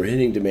much see we're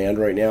hitting demand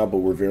right now, but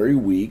we're very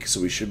weak, so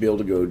we should be able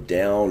to go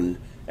down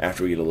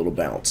after we get a little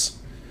bounce.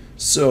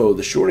 So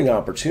the shorting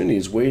opportunity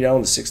is way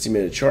down the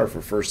 60-minute chart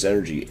for First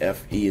Energy.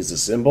 FE is the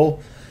symbol.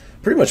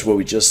 Pretty much what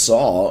we just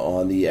saw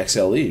on the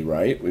XLE,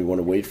 right? We want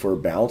to wait for a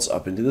bounce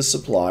up into the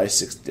supply,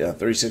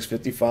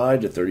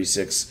 36.55 to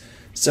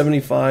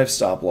 36.75.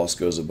 Stop loss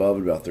goes above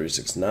at about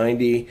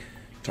 36.90.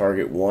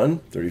 Target 1,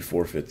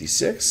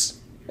 34.56.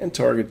 And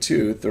target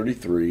 2,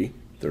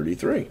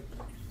 33.33.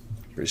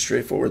 Pretty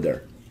straightforward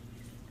there.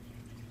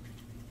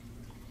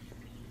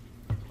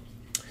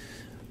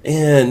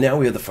 And now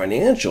we have the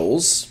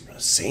financials.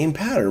 Same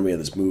pattern. We have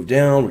this move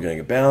down. We're going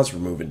to get bounced. We're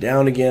moving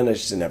down again. I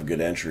just didn't have a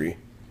good entry.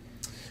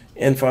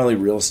 And finally,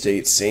 real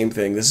estate, same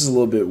thing. This is a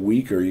little bit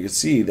weaker. You can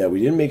see that we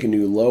didn't make a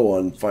new low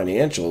on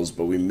financials,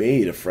 but we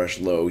made a fresh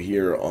low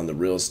here on the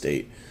real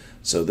estate.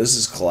 So this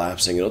is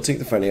collapsing. It'll take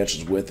the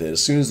financials with it.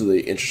 As soon as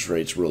the interest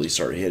rates really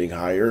start hitting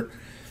higher,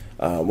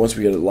 once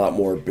we get a lot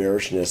more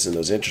bearishness in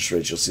those interest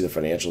rates, you'll see the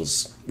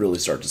financials really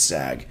start to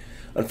sag.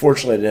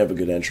 Unfortunately, I didn't have a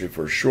good entry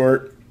for a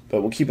short,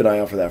 but we'll keep an eye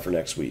out for that for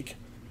next week.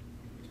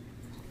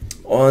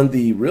 On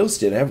the real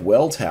estate, I have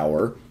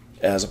Welltower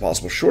as a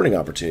possible shorting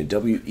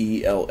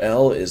opportunity.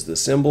 WELL is the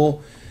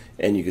symbol,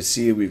 and you can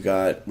see we've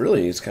got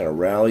really, it's kind of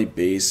rally,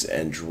 base,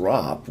 and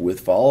drop with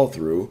follow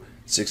through.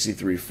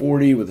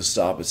 63.40 with a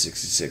stop at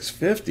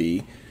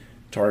 66.50.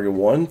 Target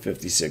 1,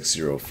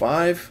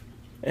 56.05,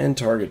 and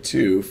target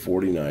 2,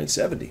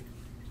 49.70.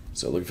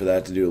 So look for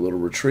that to do a little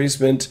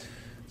retracement.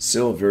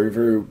 Still a very,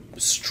 very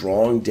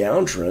strong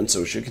downtrend,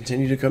 so it should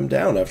continue to come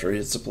down after it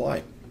hits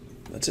supply.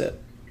 That's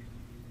it.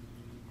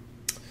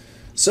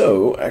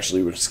 So,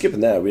 actually, we're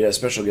skipping that. We had a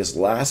special guest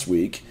last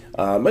week.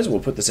 Might as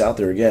well put this out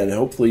there again.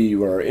 Hopefully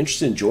you are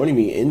interested in joining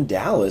me in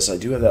Dallas. I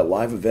do have that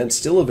live event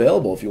still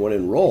available if you want to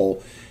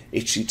enroll.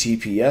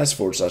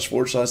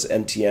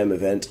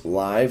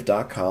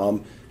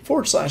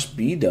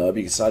 https://mtmeventlive.com/BW.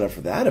 You can sign up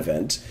for that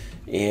event.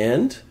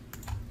 And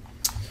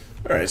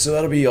all right, so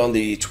that'll be on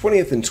the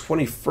 20th and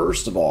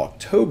 21st of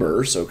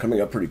October, so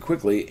coming up pretty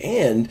quickly.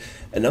 And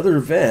another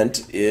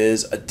event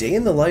is a day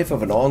in the life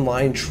of an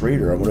online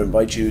trader. I want to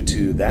invite you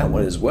to that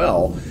one as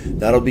well.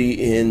 That'll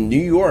be in New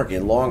York,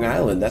 in Long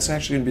Island. That's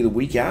actually going to be the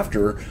week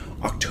after,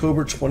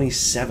 October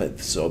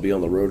 27th, so I'll be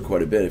on the road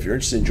quite a bit. If you're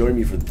interested in joining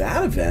me for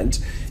that event,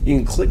 you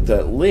can click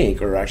that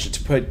link, or actually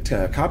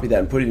to copy that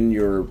and put it in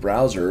your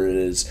browser. It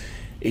is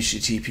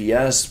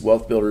HTTPS,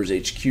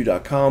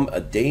 wealthbuildershq.com,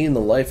 a day in the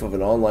life of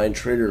an online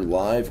trader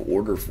live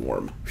order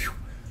form. Whew.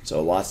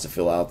 So lots to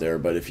fill out there,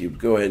 but if you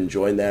go ahead and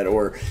join that,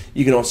 or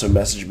you can also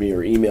message me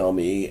or email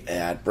me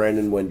at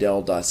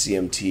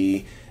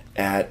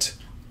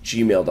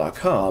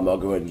brandonwendell.cmt@gmail.com. I'll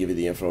go ahead and give you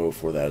the info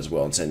for that as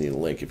well and send you the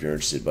link if you're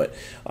interested. But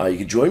you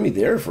can join me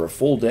there for a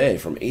full day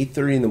from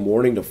 8:30 in the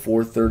morning to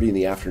 4:30 in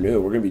the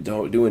afternoon. We're going to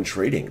be doing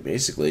trading,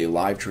 basically a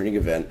live trading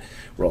event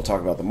where I'll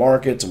talk about the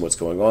markets and what's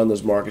going on in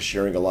those markets,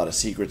 sharing a lot of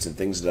secrets and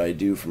things that I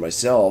do for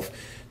myself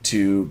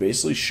to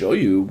basically show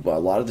you a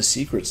lot of the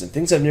secrets and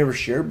things I've never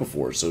shared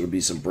before. So it'll be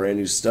some brand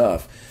new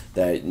stuff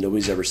that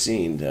nobody's ever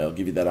seen. I'll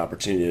give you that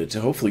opportunity to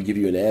hopefully give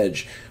you an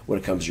edge when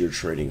it comes to your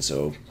trading.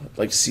 So I'd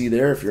like to see you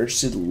there. If you're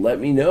interested,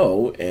 let me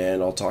know,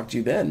 and I'll talk to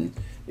you then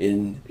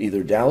in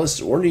either Dallas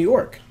or New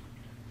York.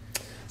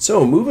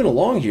 So moving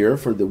along here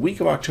for the week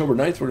of October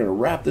 9th, we're going to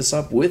wrap this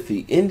up with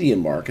the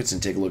Indian markets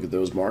and take a look at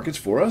those markets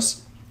for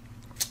us.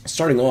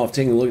 Starting off,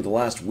 taking a look at the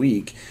last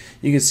week,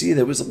 you can see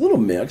there was a little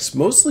mix,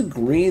 mostly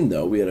green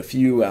though. We had a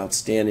few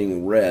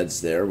outstanding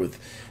reds there with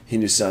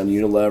Hindustan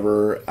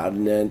Unilever,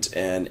 Advent,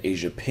 and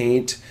Asia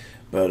Paint.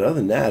 But other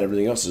than that,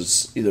 everything else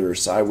is either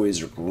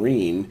sideways or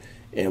green.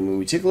 And when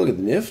we take a look at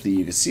the Nifty,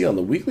 you can see on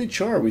the weekly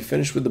chart, we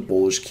finished with a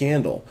bullish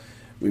candle.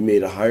 We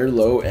made a higher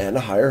low and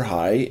a higher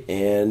high,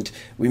 and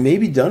we may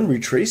be done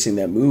retracing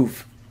that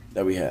move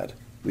that we had.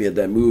 We had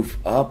that move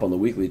up on the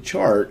weekly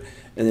chart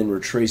and then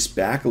retrace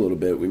back a little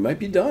bit. We might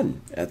be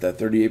done at that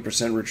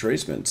 38%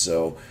 retracement.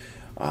 So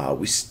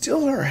we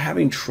still are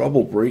having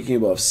trouble breaking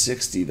above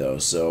 60 though.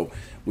 So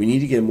we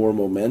need to get more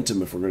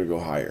momentum if we're going to go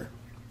higher.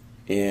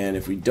 And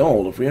if we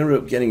don't, if we end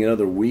up getting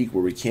another week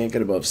where we can't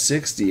get above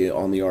 60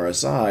 on the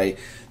RSI,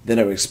 then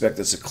I would expect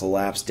us to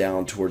collapse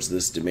down towards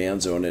this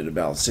demand zone at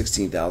about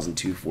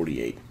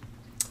 16,248.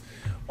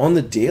 On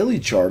the daily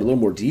chart, a little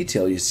more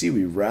detail, you see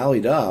we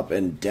rallied up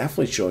and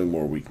definitely showing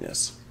more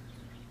weakness.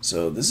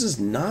 So this is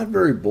not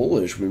very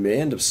bullish. We may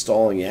end up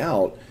stalling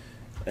out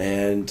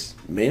and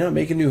may not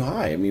make a new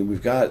high. I mean,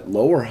 we've got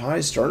lower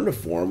highs starting to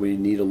form. We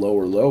need a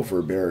lower low for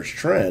a bearish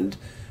trend,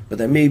 but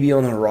that may be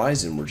on the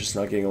horizon. We're just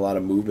not getting a lot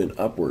of movement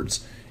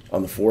upwards.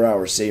 On the 4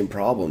 hour, same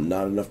problem,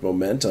 not enough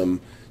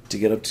momentum to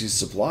get up to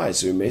supply.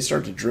 So we may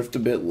start to drift a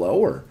bit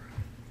lower.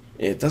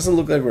 It doesn't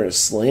look like we're going to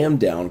slam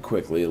down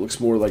quickly. It looks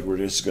more like we're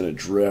just going to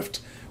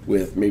drift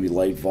with maybe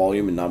light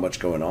volume and not much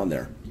going on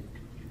there.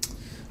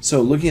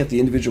 So looking at the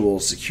individual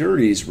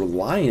securities,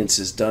 Reliance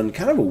has done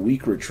kind of a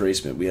weak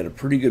retracement. We had a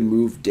pretty good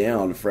move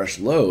down to fresh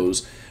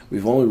lows.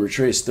 We've only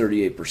retraced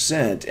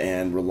 38%,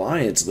 and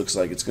Reliance looks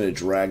like it's going to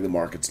drag the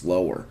markets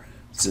lower.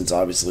 Since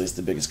obviously it's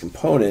the biggest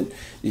component,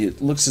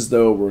 it looks as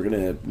though we're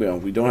going to,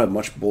 we don't have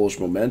much bullish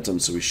momentum,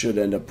 so we should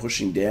end up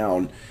pushing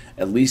down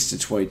at least to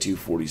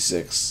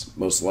 2246,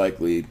 most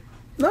likely,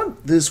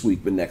 not this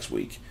week, but next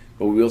week.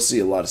 But we will see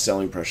a lot of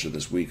selling pressure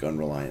this week on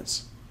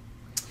Reliance.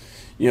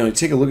 You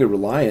take a look at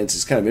Reliance,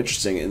 it's kind of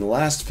interesting. In the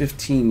last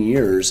 15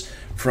 years,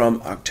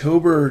 from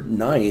October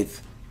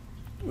 9th,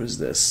 what is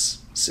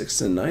this,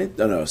 6th and 9th?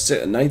 No,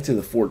 9th to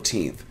the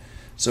 14th.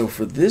 So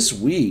for this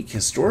week,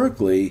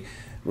 historically,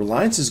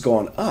 Reliance has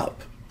gone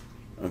up.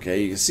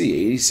 Okay, you can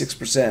see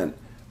 86%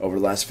 over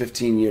the last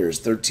 15 years,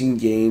 13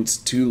 gains,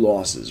 2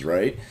 losses,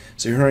 right?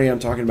 So here I am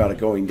talking about it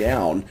going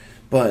down,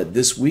 but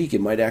this week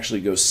it might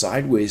actually go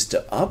sideways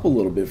to up a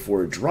little bit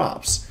before it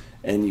drops.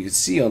 And you can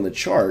see on the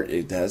chart,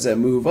 it has that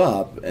move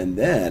up, and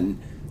then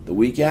the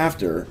week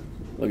after,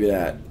 look at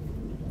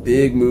that,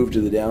 big move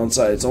to the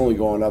downside. It's only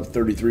going up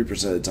 33%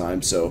 of the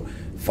time, so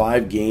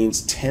 5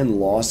 gains, 10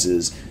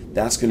 losses.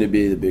 That's going to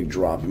be the big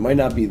drop. It might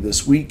not be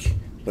this week,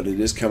 but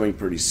it is coming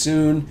pretty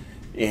soon,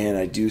 and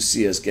I do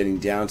see us getting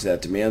down to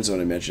that demand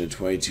zone I mentioned at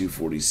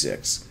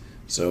 2246.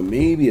 So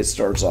maybe it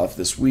starts off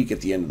this week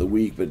at the end of the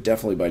week, but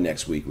definitely by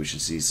next week we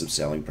should see some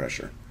selling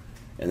pressure.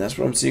 And that's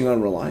what I'm seeing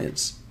on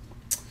Reliance.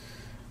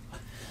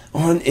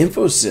 On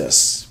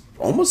Infosys,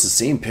 almost the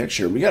same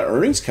picture. We got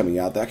earnings coming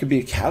out. That could be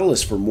a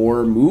catalyst for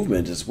more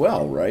movement as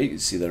well, right? You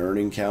see that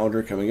earning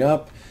calendar coming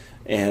up.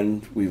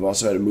 And we've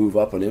also had a move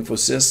up on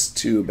Infosys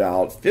to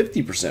about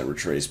 50%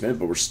 retracement,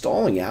 but we're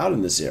stalling out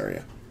in this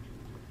area.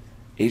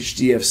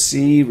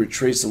 HDFC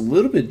retraced a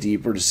little bit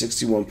deeper to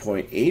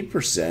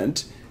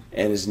 61.8%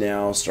 and is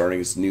now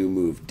starting its new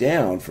move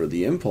down for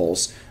the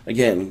impulse.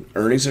 Again,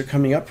 earnings are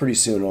coming up pretty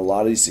soon on a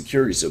lot of these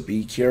securities, so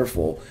be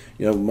careful.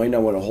 We might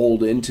not want to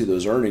hold into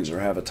those earnings or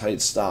have a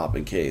tight stop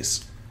in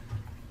case.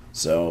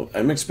 So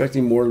I'm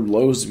expecting more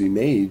lows to be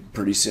made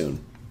pretty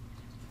soon.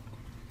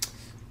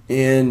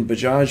 In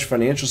Bajaj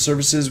Financial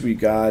Services, we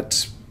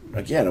got,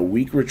 again, a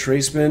weak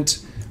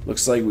retracement.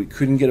 Looks like we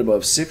couldn't get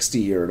above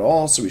 60 here at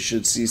all, so we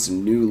should see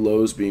some new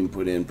lows being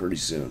put in pretty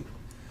soon.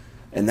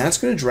 And that's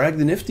going to drag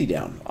the Nifty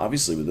down,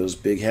 obviously, with those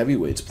big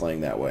heavyweights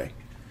playing that way.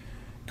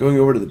 Going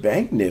over to the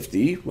Bank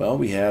Nifty, well,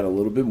 we had a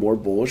little bit more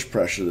bullish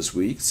pressure this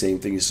week. Same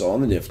thing you saw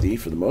on the Nifty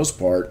for the most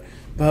part,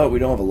 but we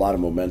don't have a lot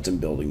of momentum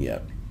building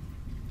yet.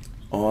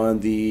 On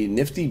the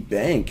Nifty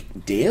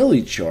Bank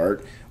daily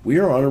chart, we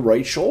are on a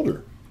right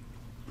shoulder.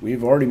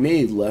 We've already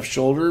made left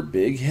shoulder,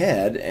 big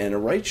head, and a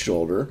right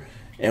shoulder,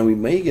 and we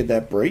may get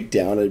that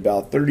breakdown at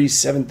about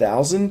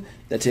 37,000.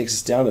 That takes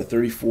us down to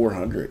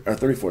 3,400 or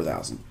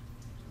 34,000.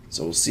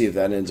 So we'll see if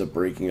that ends up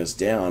breaking us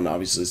down.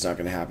 Obviously, it's not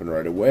going to happen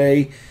right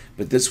away,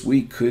 but this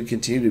week could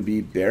continue to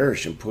be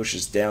bearish and push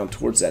us down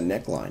towards that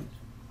neckline.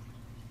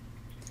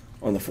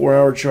 On the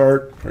 4-hour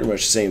chart, pretty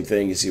much the same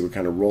thing. You see we're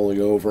kind of rolling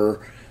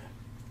over.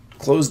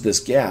 Closed this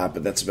gap,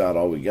 but that's about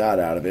all we got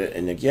out of it.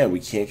 And again,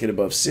 we can't get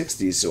above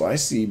 60, so I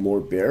see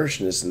more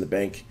bearishness in the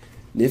Bank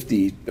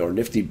Nifty or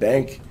Nifty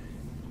Bank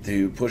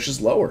to push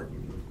us lower.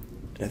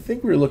 And I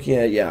think we were looking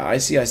at,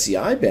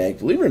 ICICI Bank.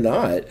 Believe it or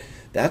not,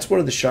 that's one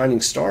of the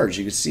shining stars.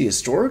 You can see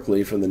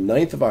historically from the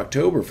 9th of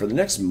October for the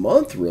next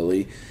month,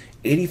 really,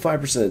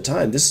 85% of the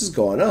time, this has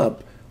gone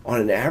up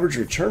on an average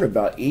return of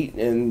about 8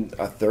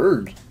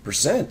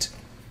 1/3%.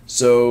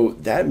 So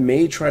that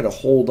may try to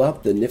hold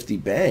up the Nifty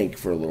Bank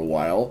for a little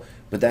while,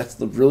 but that's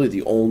really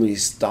the only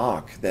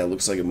stock that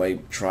looks like it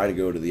might try to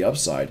go to the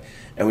upside.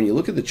 And when you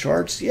look at the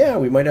charts,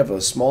 we might have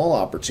a small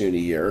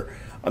opportunity here.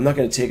 I'm not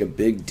going to take a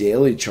big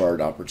daily chart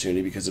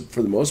opportunity because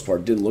for the most part,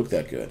 it didn't look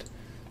that good.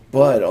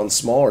 But on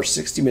smaller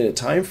 60-minute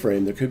time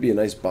frame, there could be a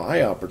nice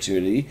buy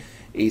opportunity,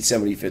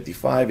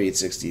 870.55,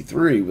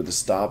 863, with a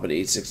stop at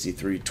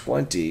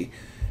 863.20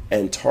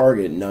 and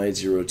target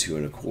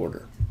 902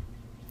 1/4.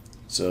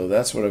 So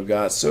that's what I've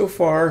got so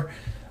far.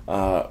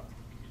 A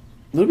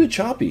little bit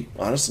choppy,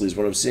 honestly, is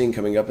what I'm seeing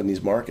coming up in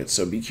these markets.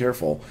 So be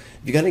careful.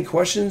 If you got any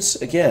questions,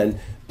 again,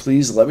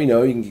 please let me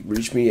know. You can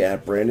reach me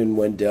at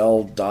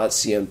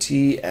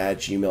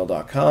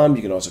brandonwendell.cmt@gmail.com.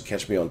 You can also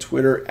catch me on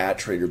Twitter at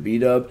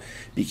TraderBdub.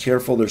 Be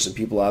careful. There's some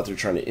people out there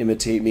trying to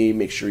imitate me.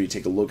 Make sure you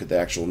take a look at the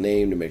actual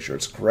name to make sure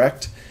it's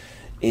correct.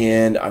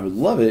 And I would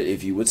love it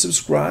if you would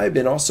subscribe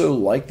and also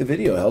like the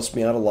video. It helps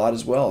me out a lot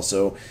as well.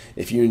 So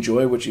if you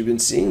enjoy what you've been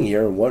seeing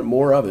here and want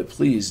more of it,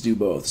 please do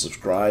both.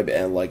 Subscribe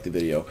and like the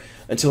video.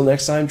 Until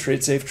next time,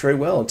 trade safe, trade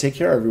well, and take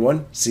care,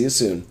 everyone. See you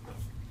soon.